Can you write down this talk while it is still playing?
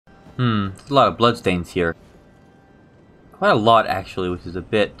There's a lot of bloodstains here. Quite a lot, actually, which is a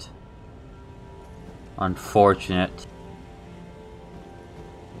bit unfortunate.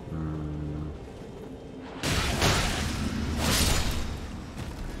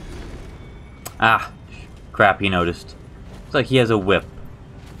 Ah, crap, he noticed. Looks like he has a whip.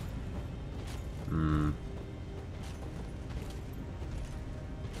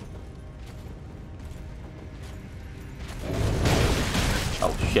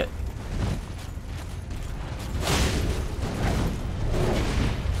 Oh, shit.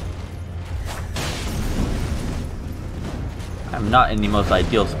 I'm not in the most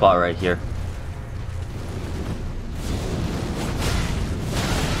ideal spot right here.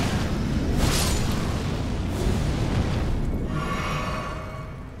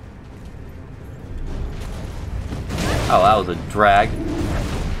 Oh, that was a drag.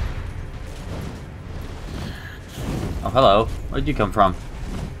 Oh, hello. Where'd you come from?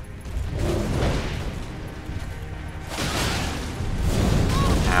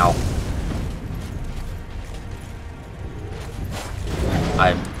 Ow.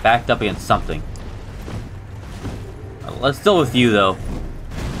 I backed up against something. Let's deal with you, though.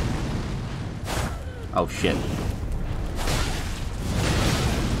 Oh, shit.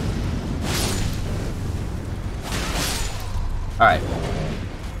 Alright.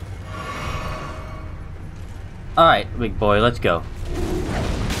 Alright, big boy, let's go.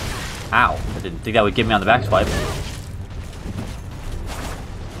 Ow. I didn't think that would get me on the back swipe.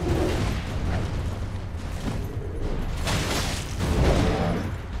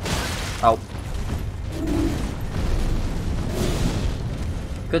 Oh.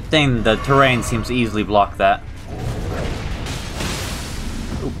 Good thing the terrain seems to easily block that.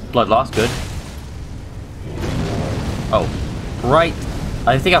 Ooh, blood loss, good. Oh. Right.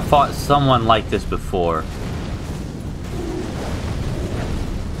 I think I fought someone like this before.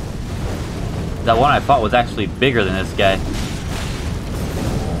 That one I fought was actually bigger than this guy.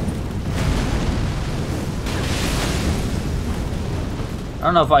 I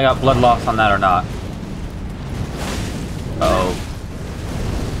don't know if I got blood loss on that or not. Uh-oh.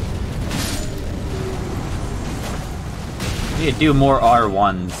 I need to do more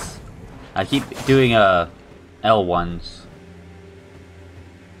R1s. I keep doing L1s.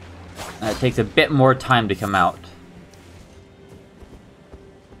 And it takes a bit more time to come out.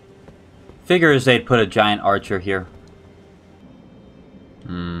 Figures they'd put a giant archer here.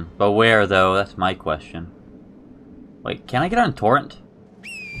 But where, though? That's my question. Wait, can I get on torrent?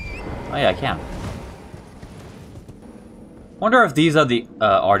 Oh yeah, I can. Wonder if these are the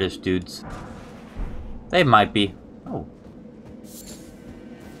artist dudes. They might be. Oh.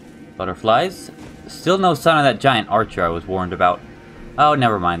 Butterflies. Still no sign of that giant archer I was warned about. Oh,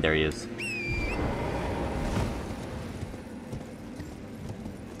 never mind, there he is.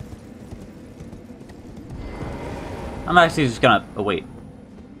 I'm actually just gonna... Oh, wait.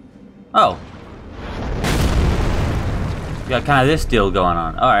 Oh. Got kind of this deal going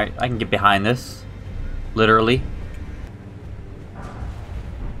on. Alright, I can get behind this. Literally.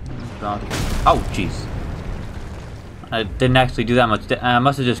 Oh, jeez. I didn't actually do that much. I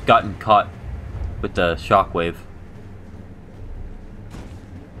must have just gotten caught with the shockwave.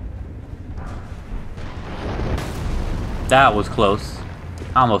 That was close.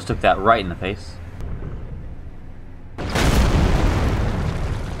 I almost took that right in the face.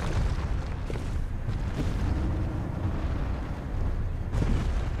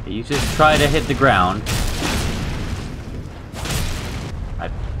 You just try to hit the ground.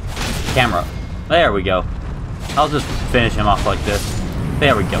 Camera. There we go. I'll just finish him off like this.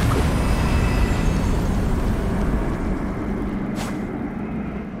 There we go. Cool.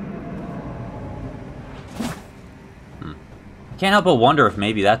 Can't help but wonder if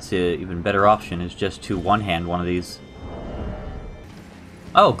maybe that's an even better option, is just to one-hand one of these.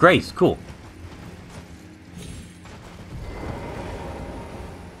 Oh, Grace. Cool.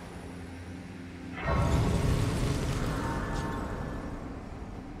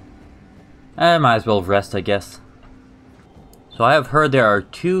 I might as well rest, I guess. So I have heard there are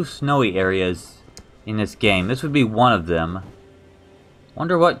 2 snowy areas in this game. This would be one of them.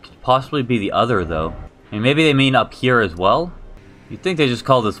 Wonder what could possibly be the other, though. I mean, maybe they mean up here as well? You'd think they just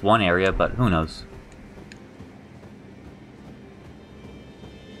call this one area, but who knows.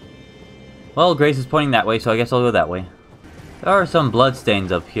 Well, Grace is pointing that way, so I guess I'll go that way. There are some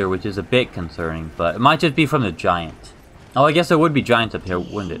bloodstains up here, which is a bit concerning, but it might just be from the giant. Oh, I guess there would be giants up here,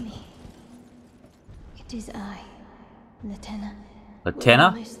 wouldn't it? It is I, Latena. Latena?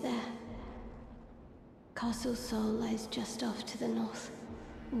 We're almost there. Castle Sol lies just off to the north,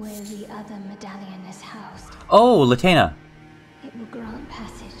 where the other medallion is housed. Oh, Latena. It will grant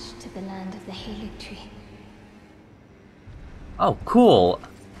passage to the land of the Erdtree. Oh, cool.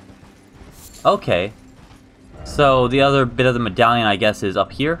 Okay. So the other bit of the medallion, I guess, is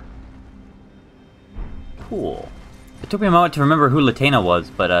up here? Cool. It took me a moment to remember who Latena was,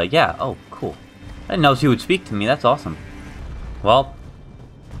 but yeah. Oh, cool. I didn't know she would speak to me. That's awesome. Well,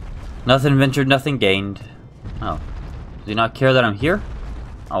 nothing ventured, nothing gained. Oh. Does he not care that I'm here?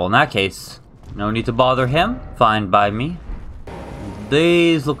 Oh, well, in that case, no need to bother him. Fine by me.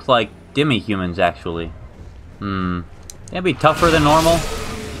 These look like demi-humans, actually. They'd be tougher than normal.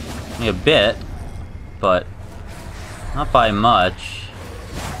 Maybe a bit, but not by much.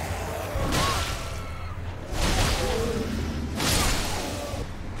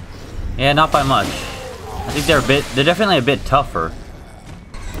 Yeah, not by much. I think they're definitely a bit tougher.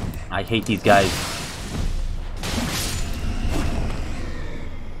 I hate these guys.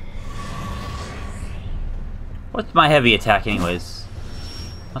 What's my heavy attack anyways?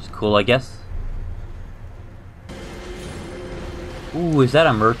 That's cool, I guess. Ooh, is that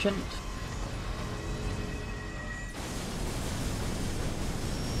a merchant?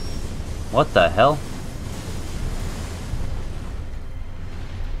 What the hell?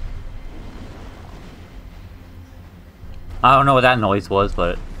 I don't know what that noise was,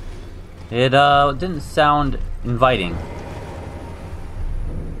 but it didn't sound inviting.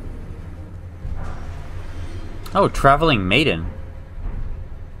 Oh, traveling maiden.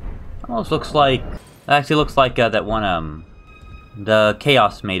 Almost looks like, actually looks like that one the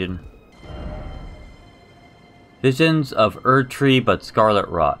Chaos Maiden. Visions of Erdtree but Scarlet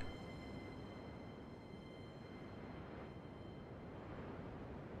Rot.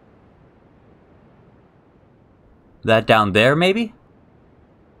 That down there, maybe?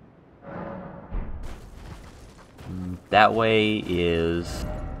 That way is...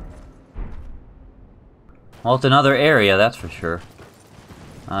 well, it's another area, that's for sure.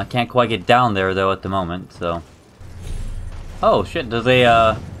 I can't quite get down there, though, at the moment, so... oh, shit, there's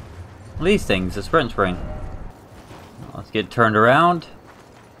a, these things, a sprint spring. Let's get turned around.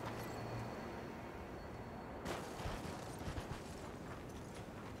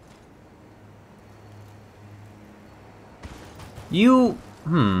 You...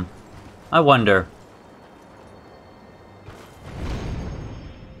 I wonder.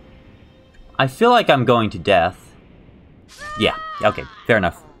 I feel like I'm going to death. Yeah, okay, fair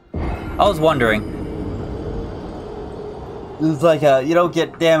enough. I was wondering. It's like, you don't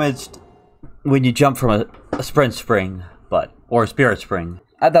get damaged when you jump from a sprint spring, or a spirit spring.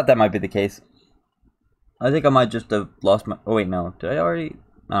 I thought that might be the case. I think I might just have lost my... oh wait, no. Did I already...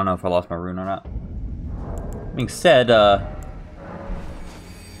 I don't know if I lost my rune or not. Being said,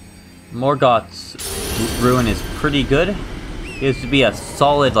 Morgoth's rune is pretty good. He has to be a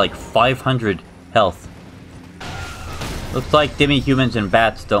solid, like, 500 health. Looks like demi-humans and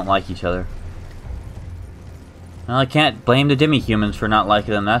bats don't like each other. Well, I can't blame the demi-humans for not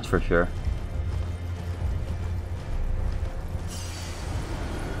liking them, that's for sure.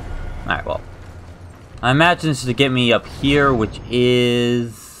 Alright, well. I imagine this is to get me up here, which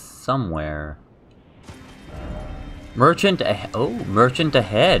is... somewhere. Merchant ahead. Oh, merchant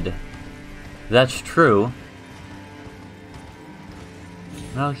ahead. That's true.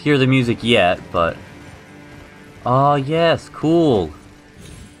 I don't hear the music yet, but... oh, yes, cool.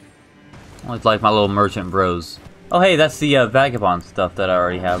 I always like my little merchant bros. Oh, hey, that's the vagabond stuff that I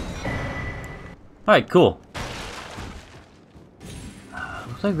already have. Alright, cool.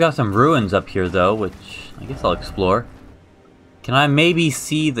 Looks like we got some ruins up here, though, which I guess I'll explore. Can I maybe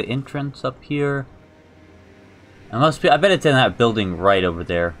see the entrance up here? I must be... I bet it's in that building right over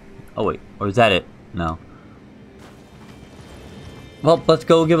there. Oh, wait. Or is that it? No. Well, let's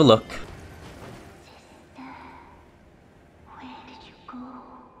go give a look. Sister, where did you go?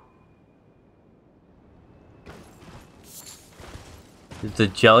 Is the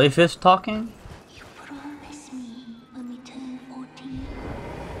jellyfish talking? You promised me when we turn 14,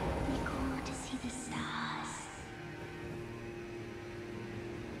 we go to see the stars.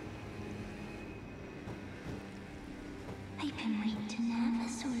 I've been waiting ever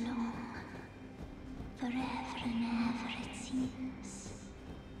so long. Forever and ever, it seems.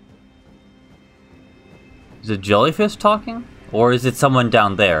 Is the jellyfish talking? Or is it someone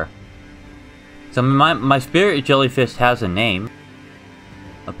down there? So my spirit jellyfish has a name.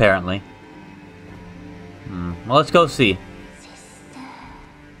 Apparently. Well, let's go see. Sister,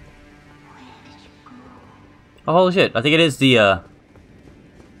 where did you go? Oh, holy shit. I think it is the,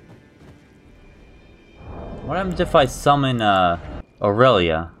 what happens if I summon,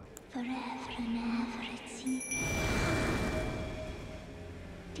 Aurelia? Forever and ever, it seems.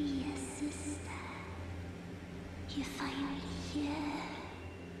 Dear sister, you're finally here.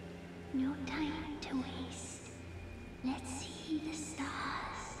 Let's see the stars.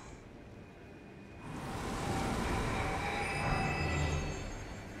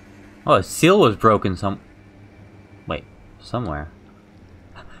 Oh, a seal was broken Wait, somewhere.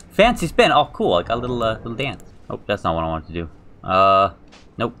 Fancy spin! Oh, cool, I got a little dance. Oh, that's not what I wanted to do.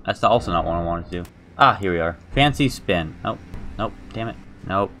 Nope, that's also not what I wanted to do. Ah, here we are. Fancy spin. Oh, nope, damn it.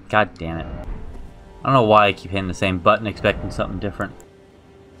 Nope, god damn it. I don't know why I keep hitting the same button expecting something different.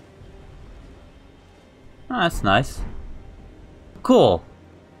 Oh, that's nice. Cool.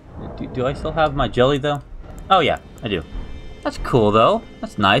 Do I still have my jelly, though? Oh, yeah, I do. That's cool, though.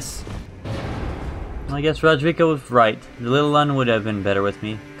 That's nice. I guess Rodrigo was right. The little one would have been better with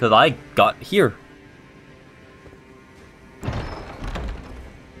me, because I got here.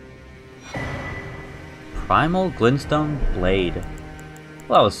 Primal Glintstone Blade.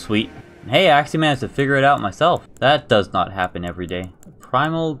 Well, that was sweet. Hey, I actually managed to figure it out myself. That does not happen every day.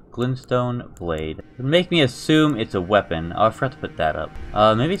 Primal Glintstone Blade. It would make me assume it's a weapon. Oh, I forgot to put that up.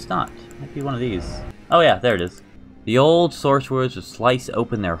 Maybe it's not. Might be one of these. Oh yeah, there it is. The old sorcerers would slice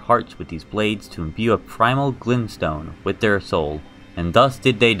open their hearts with these blades to imbue a primal glintstone with their soul, and thus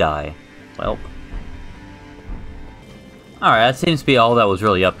did they die. Well. Alright, that seems to be all that was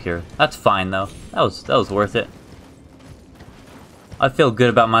really up here. That's fine though. That was worth it. I feel good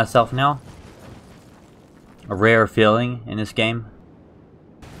about myself now. A rare feeling in this game.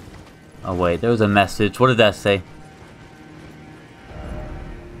 Oh wait, there was a message. What did that say?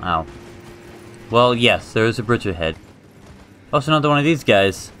 Wow. Well, yes, there is a bridge ahead. Also, another one of these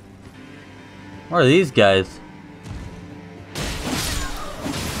guys. What are these guys?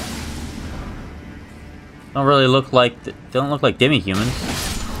 Don't really look like demi-humans.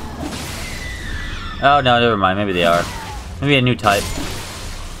 Oh no, never mind. Maybe they are. Maybe a new type.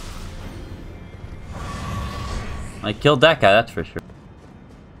 I killed that guy, that's for sure.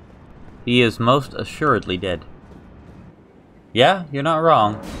 He is most assuredly dead. Yeah, you're not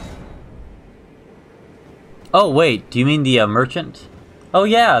wrong. Oh wait, do you mean the merchant? Oh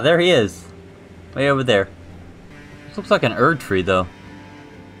yeah, there he is. Way over there. This looks like an Erdtree though.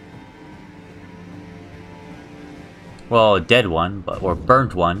 Well, a dead one, or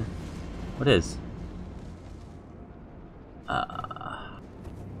burnt one. What is?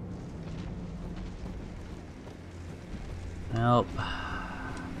 Nope.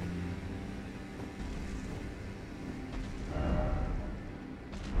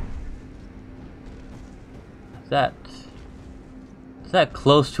 Is that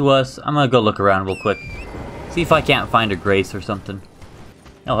close to us? I'm gonna go look around real quick. See if I can't find a grace or something.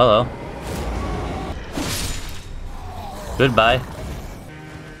 Oh, hello. Goodbye.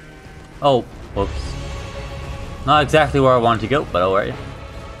 Oh, whoops. Not exactly where I wanted to go, but alright.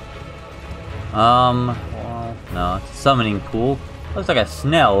 Well, no, it's a summoning pool. Looks like a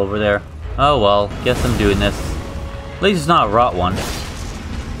snail over there. Oh well, guess I'm doing this. At least it's not a rot one.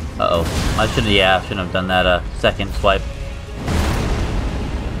 Uh-oh. I shouldn't have done that second swipe.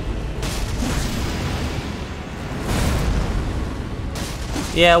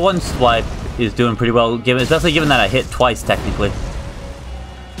 Yeah, one swipe is doing pretty well, especially given that I hit twice technically.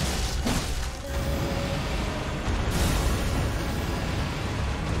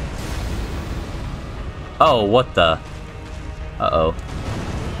 Oh, what the? Uh-oh.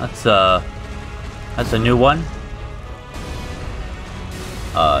 That's a new one?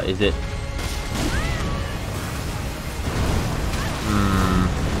 Is it?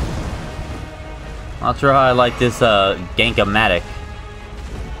 Not sure how I like this, Gank-O-Matic.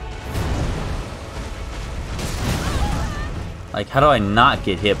 Like, how do I not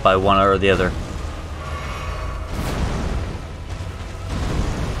get hit by one or the other?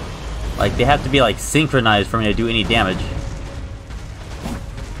 Like, they have to be, like, synchronized for me to do any damage.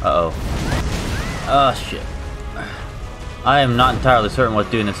 Uh-oh. Oh, shit. I am not entirely certain what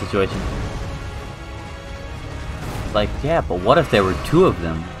to do in this situation. Like, yeah, but what if there were two of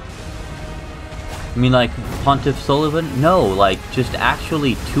them? You mean, like, Pontiff Sullivan? No, like, just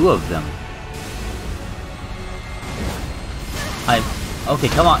actually two of them. Okay,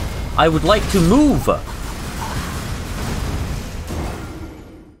 come on. I would like to move!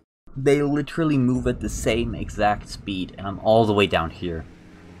 They literally move at the same exact speed, and I'm all the way down here.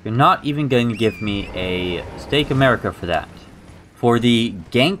 You're not even going to give me a Stake America for that. For the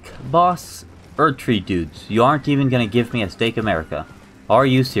gank boss Erdtree dudes, you aren't even going to give me a Stake America. Are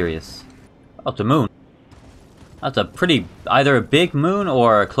you serious? Oh, it's a moon. That's a pretty, either a big moon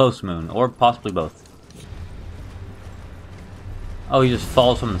or a close moon, or possibly both. Oh, he just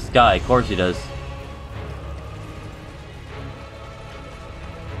falls from the sky. Of course he does.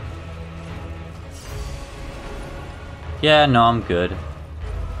 Yeah, no, I'm good.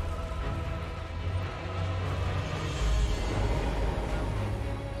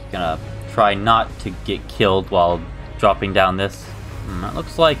 Gonna try not to get killed while dropping down this. It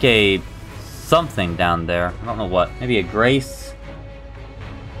looks like a something down there. I don't know what. Maybe a grace?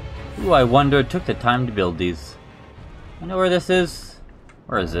 Ooh, I wonder. It took the time to build these. I know where this is.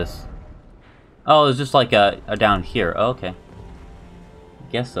 Where is this? Oh, it's just like a down here. Oh, okay.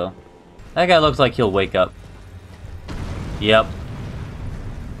 I guess so. That guy looks like he'll wake up. Yep.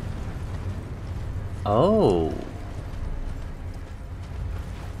 Oh.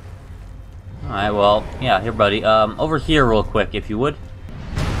 Alright, well, yeah, here, buddy. Over here real quick, if you would.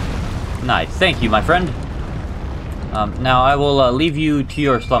 Nice. Thank you, my friend. Now I will leave you to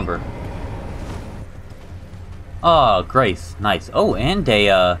your slumber. Oh, Grace. Nice. Oh, and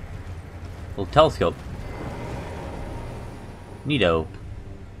a, little telescope. Neato.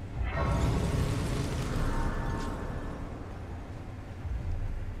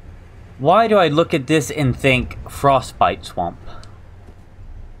 Why do I look at this and think Frostbite Swamp?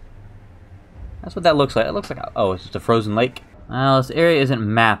 That's what that looks like. It looks like... Oh, it's just a frozen lake. Well, this area isn't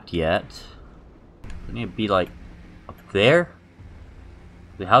mapped yet. It need to be, like, up there?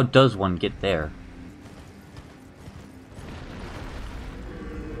 How does one get there?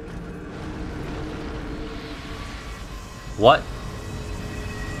 What?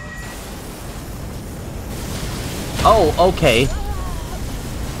 Oh, okay.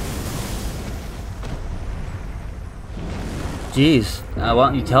 Jeez, why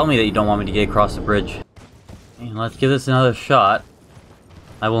don't you tell me that you don't want me to get across the bridge? And let's give this another shot.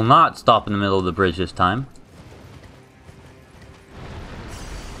 I will not stop in the middle of the bridge this time.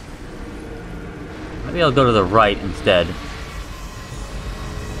 Maybe I'll go to the right instead.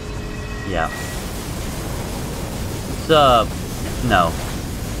 Yeah. It's, no.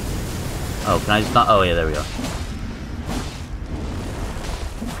 Oh, can I just not? Oh, yeah, there we go.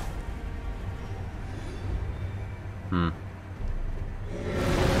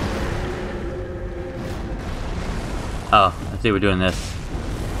 Oh, I see we're doing this.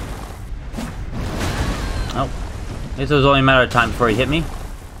 Oh. I guess it was only a matter of time before he hit me.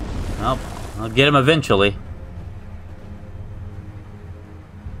 Well, I'll get him eventually.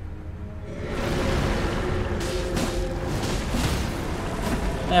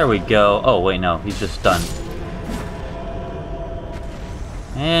 There we go. Oh, wait, no. He's just stunned.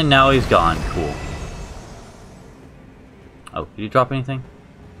 And now he's gone. Cool. Oh, did you drop anything?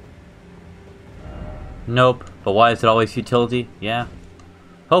 Nope. But why is it always futility? Yeah.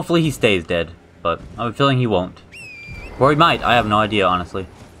 Hopefully he stays dead. But I have a feeling he won't. Or he might. I have no idea, honestly.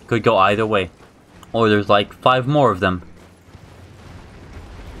 Could go either way. Or there's like 5 more of them.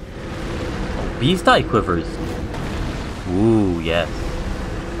 Oh, beast eye quivers. Ooh, yes.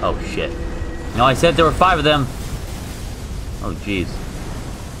 Oh, shit. No, I said there were 5 of them. Oh, jeez.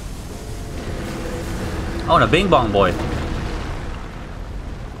 Oh, and a bing bong boy.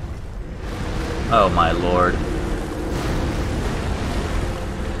 Oh, my lord.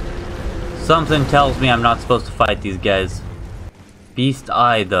 Something tells me I'm not supposed to fight these guys. Beast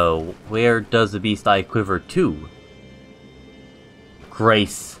Eye, though. Where does the Beast Eye quiver to?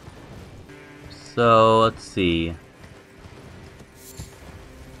 Grace. So, let's see.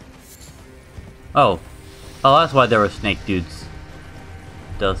 Oh. Oh, that's why there were snake dudes.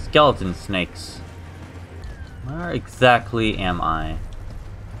 The skeleton snakes. Where exactly am I?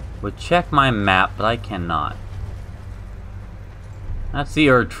 Would check my map, but I cannot. That's the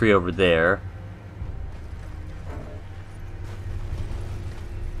Erdtree over there.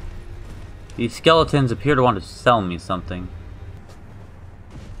 These skeletons appear to want to sell me something.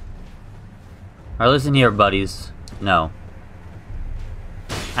 Alright, listen here, buddies. No.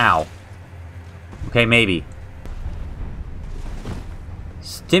 Ow. Okay, maybe.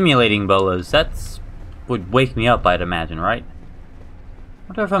 Stimulating bolas. That's... would wake me up, I'd imagine, right?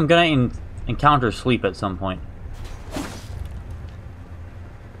 I wonder if I'm gonna encounter sleep at some point.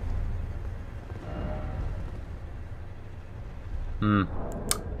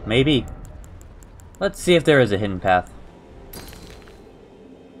 Maybe. Let's see if there is a hidden path.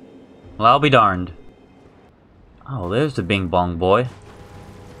 Well, I'll be darned. Oh, there's the Bing Bong boy.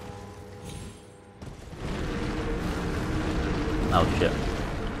 Oh, shit.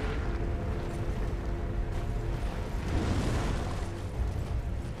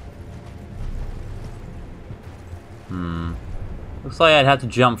 Looks like I'd have to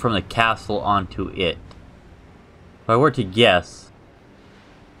jump from the castle onto it. If I were to guess...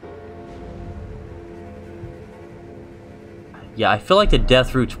 Yeah, I feel like the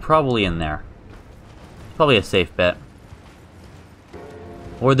death route's probably in there. It's probably a safe bet.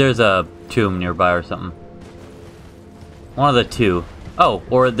 Or there's a tomb nearby or something. One of the two. Oh,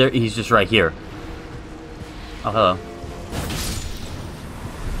 or there, he's just right here. Oh, hello.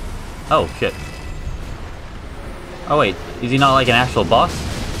 Oh, shit. Oh, wait. Is he not like an actual boss?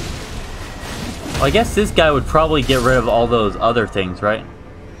 Well, I guess this guy would probably get rid of all those other things, right?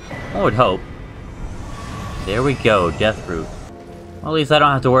 I would hope. There we go. Death Root. Well, at least I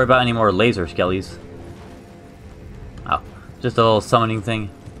don't have to worry about any more laser skellies. Oh, just a little summoning thing.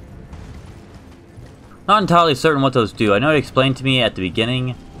 Not entirely certain what those do. I know it explained to me at the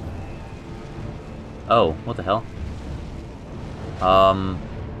beginning. Oh, what the hell?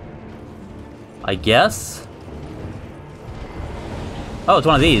 I guess? Oh, it's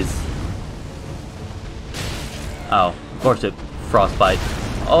one of these. Oh, of course it frostbite.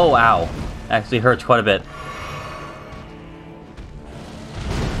 Oh, ow. Actually hurts quite a bit.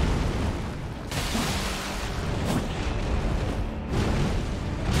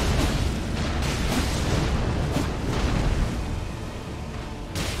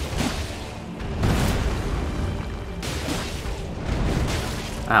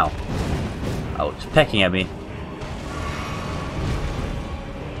 Ow. Oh, it's pecking at me.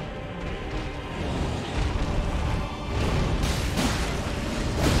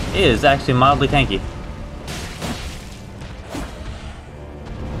 It is actually mildly tanky.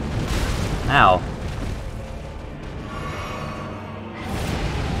 Ow.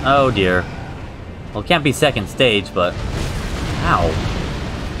 Oh dear. Well, it can't be second stage, but... Ow.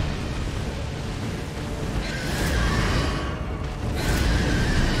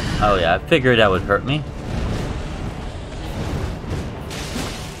 Oh yeah, I figured that would hurt me.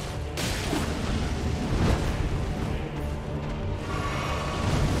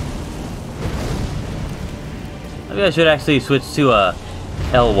 Maybe I should actually switch to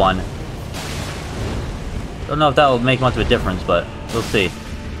L1. Don't know if that will make much of a difference, but we'll see.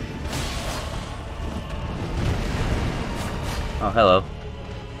 Oh, hello.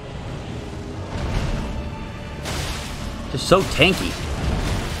 Just so tanky.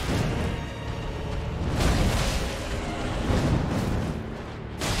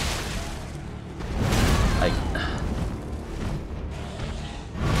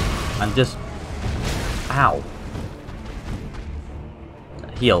 I'm just... Ow.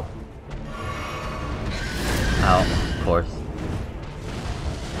 Heal. Ow, of course.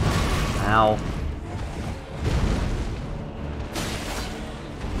 Ow.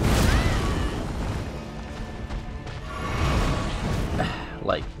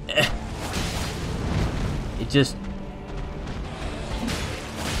 Like... It just...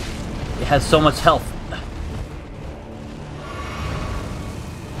 It has so much health.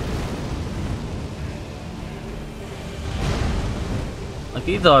 Like,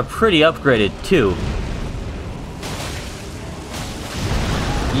 these are pretty upgraded, too.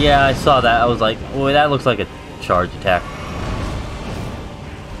 Yeah, I saw that. I was like, oh, that looks like a charge attack.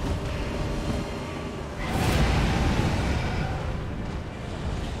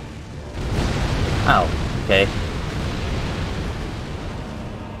 Ow, okay.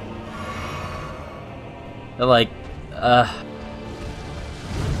 They're like,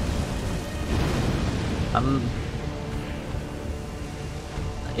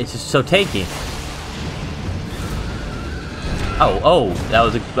 it's just so tanky. Oh, that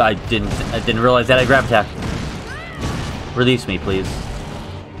was a... I didn't realize that I grab attack. Release me, please.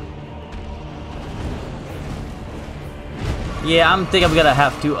 Yeah, I'm gonna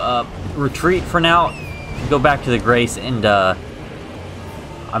have to retreat for now. Go back to the Grace, and I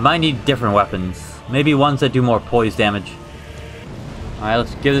might need different weapons. Maybe ones that do more poise damage. Alright,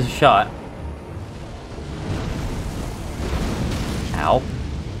 let's give this a shot. Ow.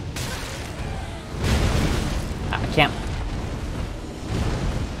 I can't...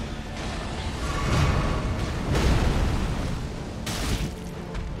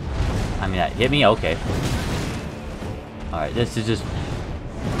 I mean, that hit me? Okay. Alright, this is just...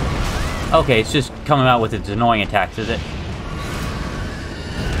 Okay, it's just coming out with its annoying attacks, is it?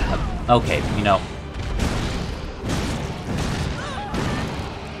 Okay, you know...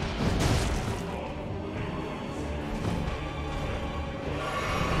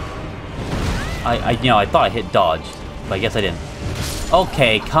 you know, I thought I hit dodge, but I guess I didn't.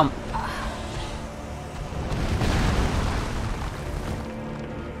 Okay, come...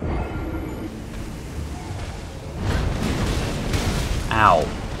 Ow.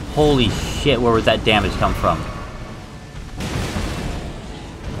 Holy shit, where was that damage come from?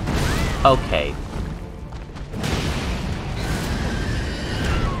 Okay.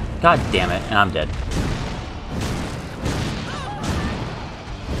 God damn it, and I'm dead.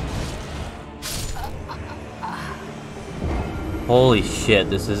 Holy shit,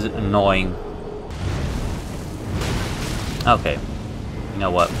 this is annoying. Okay. You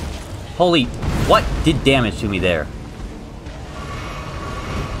know what? Holy... What did damage to me there?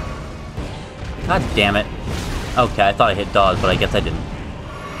 God damn it. Okay, I thought I hit dodge, but I guess I didn't.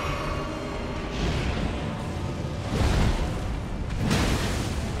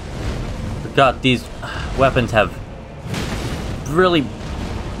 Forgot these weapons have really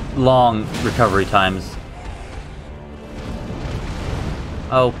long recovery times.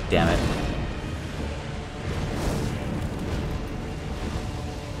 Oh, damn it.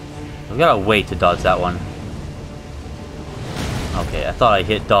 We gotta wait to dodge that one. Okay, I thought I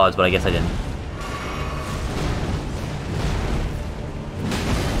hit dodge, but I guess I didn't.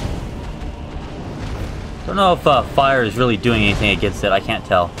 Don't know if fire is really doing anything against it, I can't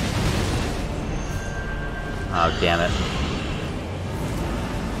tell. Oh, damn it.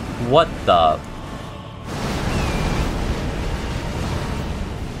 What the...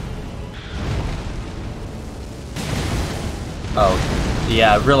 Oh,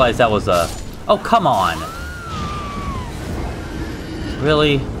 yeah, I realized that was a... Oh, come on!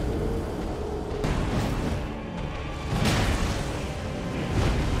 Really?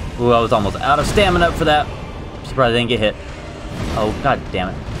 Ooh, I was almost out of stamina for that. I'm surprised I didn't get hit. Oh, god damn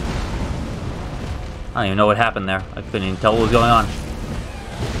it. I don't even know what happened there. I couldn't even tell what was going on.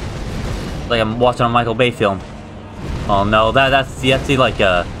 It's like I'm watching a Michael Bay film. Oh no, that's the like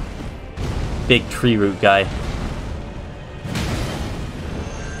a big tree root guy.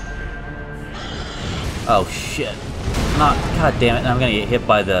 Oh shit. Not, god damn it, I'm gonna get hit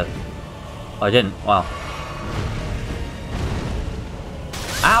by the... Oh, I didn't, wow.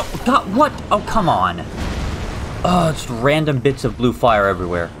 Ow, god, what? Oh, come on. Oh, just random bits of blue fire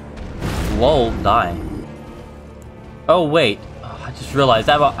everywhere. Lol, die. Oh, wait. Oh, I just realized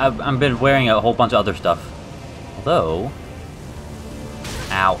I've been wearing a whole bunch of other stuff. Although...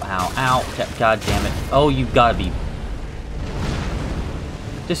 Ow, ow, ow. God damn it. Oh, you gotta be...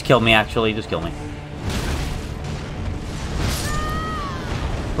 Just kill me, actually. Just kill me.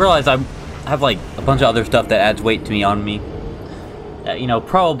 Realize I have, like, a bunch of other stuff that adds weight to me on me. That, you know,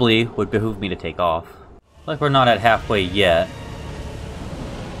 probably would behoove me to take off. Like we're not at halfway yet.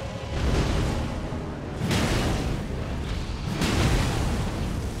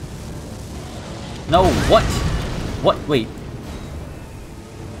 No, what? What? Wait.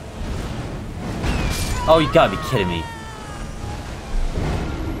 Oh, you gotta be kidding me.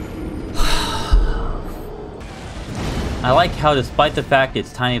 I like how, despite the fact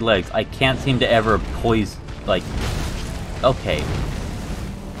it's tiny legs, I can't seem to ever poise, like... Okay.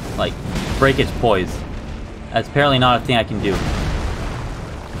 Like, break its poise. That's apparently not a thing I can do.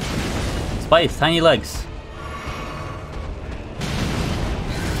 Despite its tiny legs.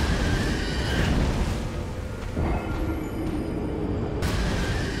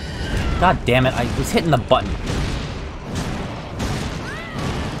 God damn it, I was hitting the button.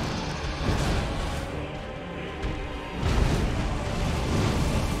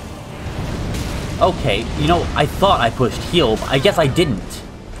 Okay, you know, I thought I pushed heal, but I guess I didn't.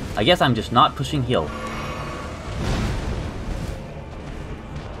 I guess I'm just not pushing heal.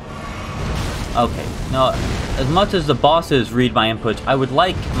 Okay, now, as much as the bosses read my inputs, I would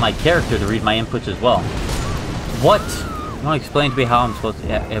like my character to read my inputs as well. What? You want to explain to me how I'm supposed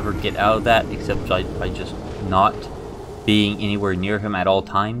to ever get out of that, except by just not being anywhere near him at all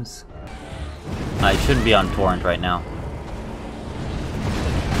times? I shouldn't be on torrent right now.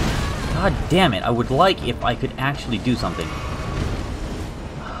 God damn it, I would like if I could actually do something.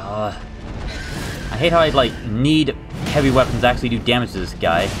 I hate how I, like, need heavy weapons to actually do damage to this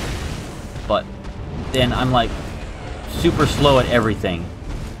guy. But then I'm, like, super slow at everything.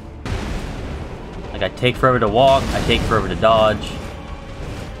 Like, I take forever to walk, I take forever to dodge,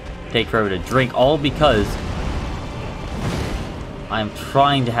 take forever to drink, all because I'm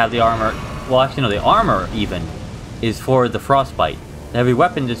trying to have the armor... Well, actually, no, the armor, even, is for the frostbite. The heavy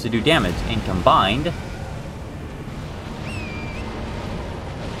weapon is to do damage, and combined...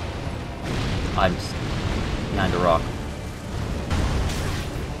 I'm behind a rock.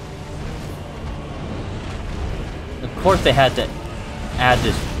 Of course they had to add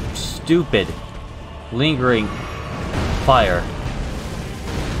this stupid, lingering fire.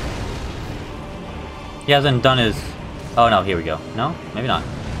 He hasn't done his... Oh no, here we go. No? Maybe not.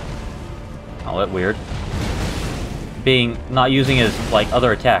 Oh, that's weird. Not using his, like,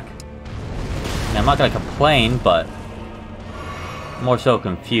 other attack. Now, I'm not gonna complain, but... more so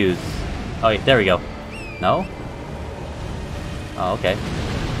confused. Oh, wait, there we go. No? Oh, okay.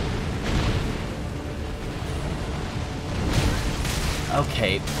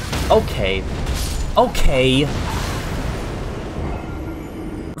 Okay. Okay. Okay!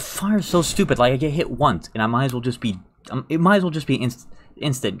 Fire's so stupid, like, I get hit once, and I might as well just be... it might as well just be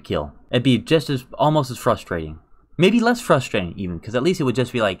instant kill. It'd be just as... almost as frustrating. Maybe less frustrating, even, because at least it would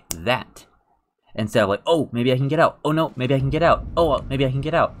just be like that. Instead of like, oh, maybe I can get out. Oh no, maybe I can get out. Oh, well, maybe I can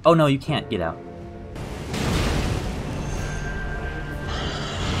get out. Oh no, you can't get out.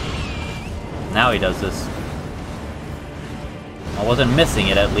 Now he does this. I wasn't missing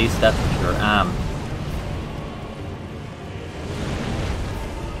it at least, that's for sure.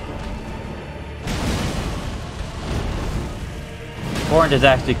 Torrent is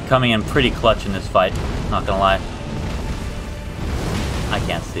actually coming in pretty clutch in this fight, not gonna lie. I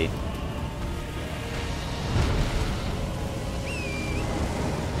can't see.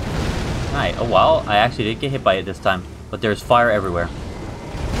 Alright, oh well, I actually did get hit by it this time, but there's fire everywhere.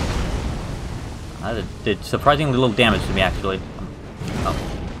 That did surprisingly little damage to me, actually.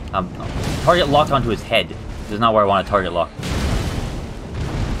 Target locked onto his head. This is not where I want to target lock.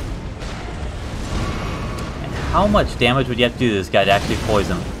 And how much damage would you have to do to this guy to actually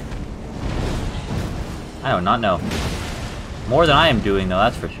poison him? I do not know. More than I am doing, though,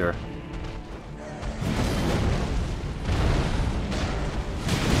 that's for sure.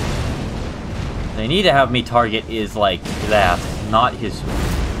 They need to have me target is like his ass,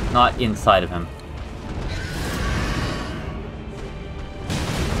 not inside of him.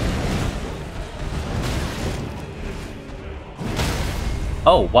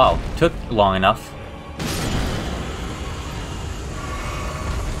 Oh wow, took long enough.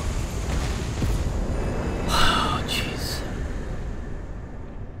 Oh jeez.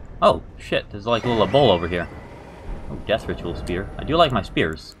 Oh shit, there's like a little bowl over here. Oh, death ritual spear. I do like my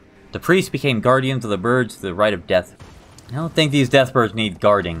spears. The priests became guardians of the birds to the rite of death. I don't think these death birds need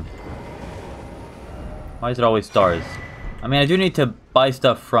guarding. Why is it always stars? I mean, I do need to buy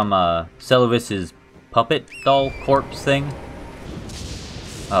stuff from Celavis's puppet doll corpse thing.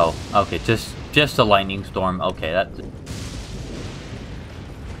 Oh, okay, just a lightning storm. Okay, that's it.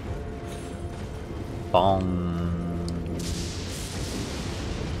 Bong.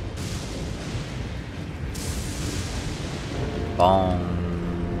 Bong.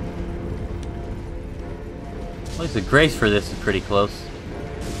 At least the grace for this is pretty close.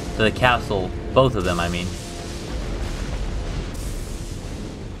 To the castle, both of them, I mean.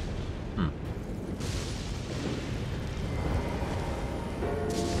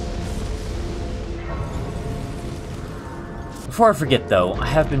 Before I forget, though, I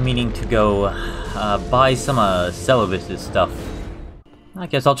have been meaning to go buy some Celavis's stuff. I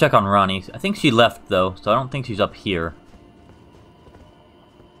guess I'll check on Ronnie. I think she left, though, so I don't think she's up here.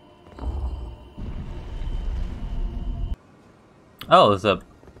 Oh, there's a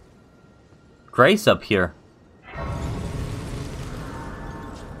Grace up here.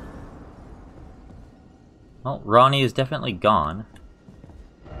 Well, Ronnie is definitely gone.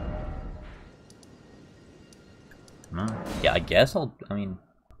 Yeah, I guess I mean,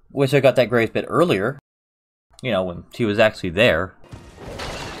 wish I got that Grace bit earlier. You know, when she was actually there.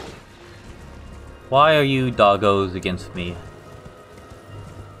 Why are you doggos against me?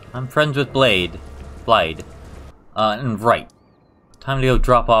 I'm friends with Blade. And Rite. Time to go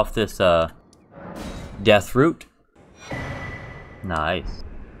drop off this, death root. Nice.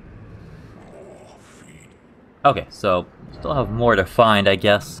 Okay, so, still have more to find, I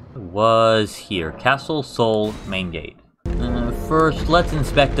guess. It was here. Castle Soul main gate. First, let's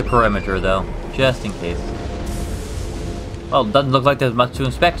inspect the perimeter, though, just in case. Well, it doesn't look like there's much to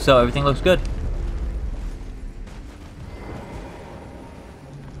inspect, so everything looks good.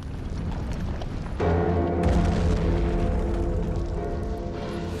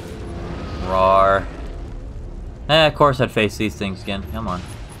 Roar. Of course I'd face these things again. Come on.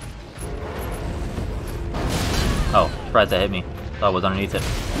 Oh, surprised that hit me. Thought it was underneath it.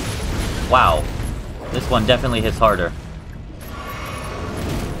 Wow. This one definitely hits harder.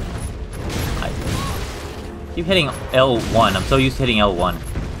 I keep hitting L1. I'm so used to hitting L1.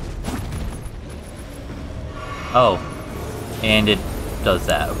 Oh. And it does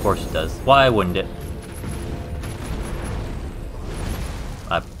that. Of course it does. Why wouldn't it?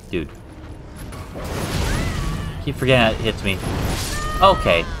 Dude. Keep forgetting it hits me.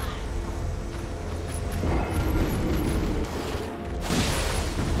 Okay.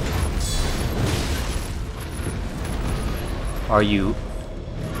 Are you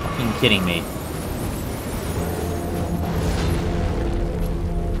fucking kidding me?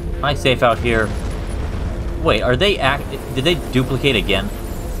 Am I safe out here? Wait, are they did they duplicate again?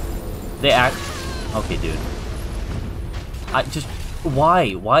 They act... Okay, dude.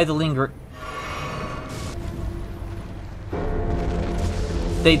 Why? Why the linger...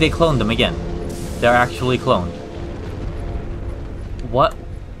 They cloned them again. They're actually cloned. What?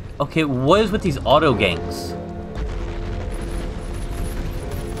 Okay, what is with these auto ganks?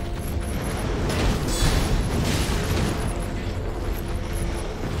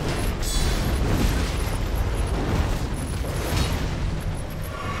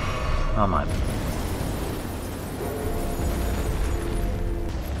 Come on.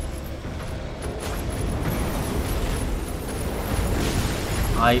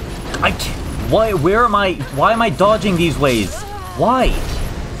 Where am I? Why am I dodging these ways? Why?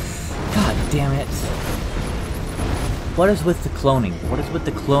 God damn it. What is with the cloning? What is with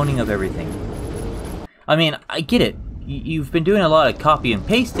the cloning of everything? I mean, I get it. You've been doing a lot of copy and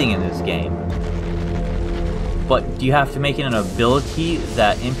pasting in this game. But do you have to make it an ability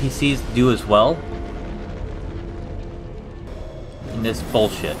that NPCs do as well? In this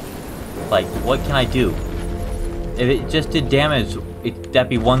bullshit. Like, what can I do? If it just did damage, that'd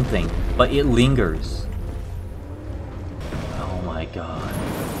be one thing. But it lingers. Oh my god.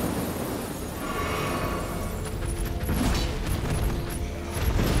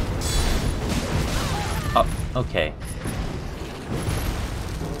 Oh, okay.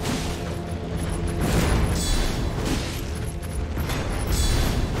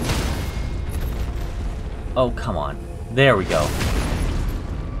 Oh, come on. There we go.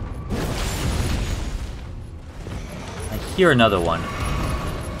 I hear another one.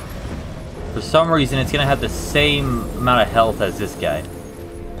 For some reason, it's gonna have the same amount of health as this guy.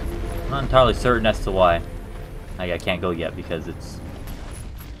 I'm not entirely certain as to why. I can't go yet because it's...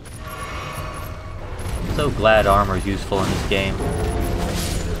 I'm so glad armor is useful in this game.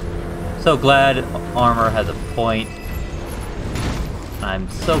 So glad armor has a point. I'm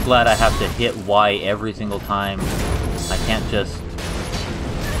so glad I have to hit Y every single time. I can't just...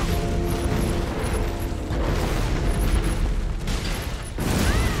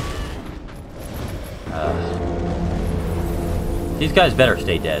 These guys better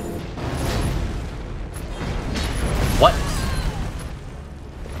stay dead. What?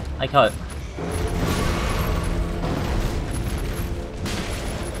 I caught...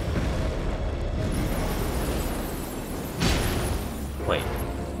 Wait.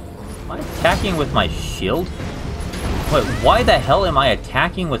 Am I attacking with my shield? Wait, why the hell am I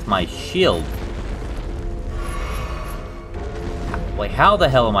attacking with my shield? Wait, how the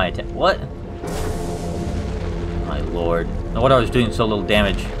hell am I attacking? What? My lord. No wonder I was doing so little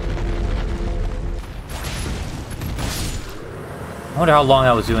damage. I wonder how long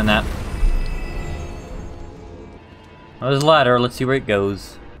I was doing that. Well, there's a ladder. Let's see where it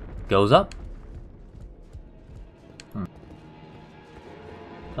goes. Goes up.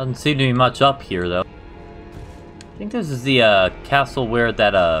 Doesn't seem to be much up here, though. I think this is the castle where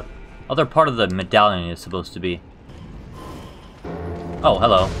that other part of the medallion is supposed to be. Oh,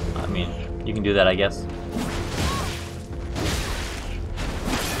 hello. I mean, you can do that, I guess.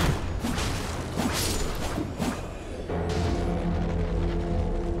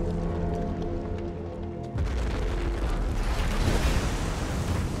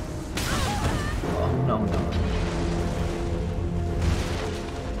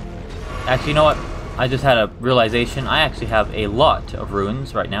 Actually, you know what? I just had a realization. I actually have a lot of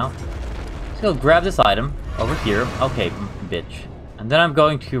ruins right now. Let's go grab this item over here. Okay, bitch. And then I'm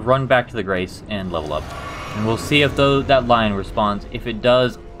going to run back to the Grace and level up. And we'll see if that line responds. If it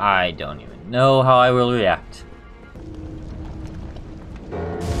does, I don't even know how I will react.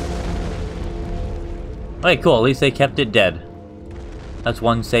 Okay, cool. At least they kept it dead. That's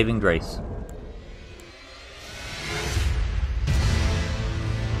one saving grace.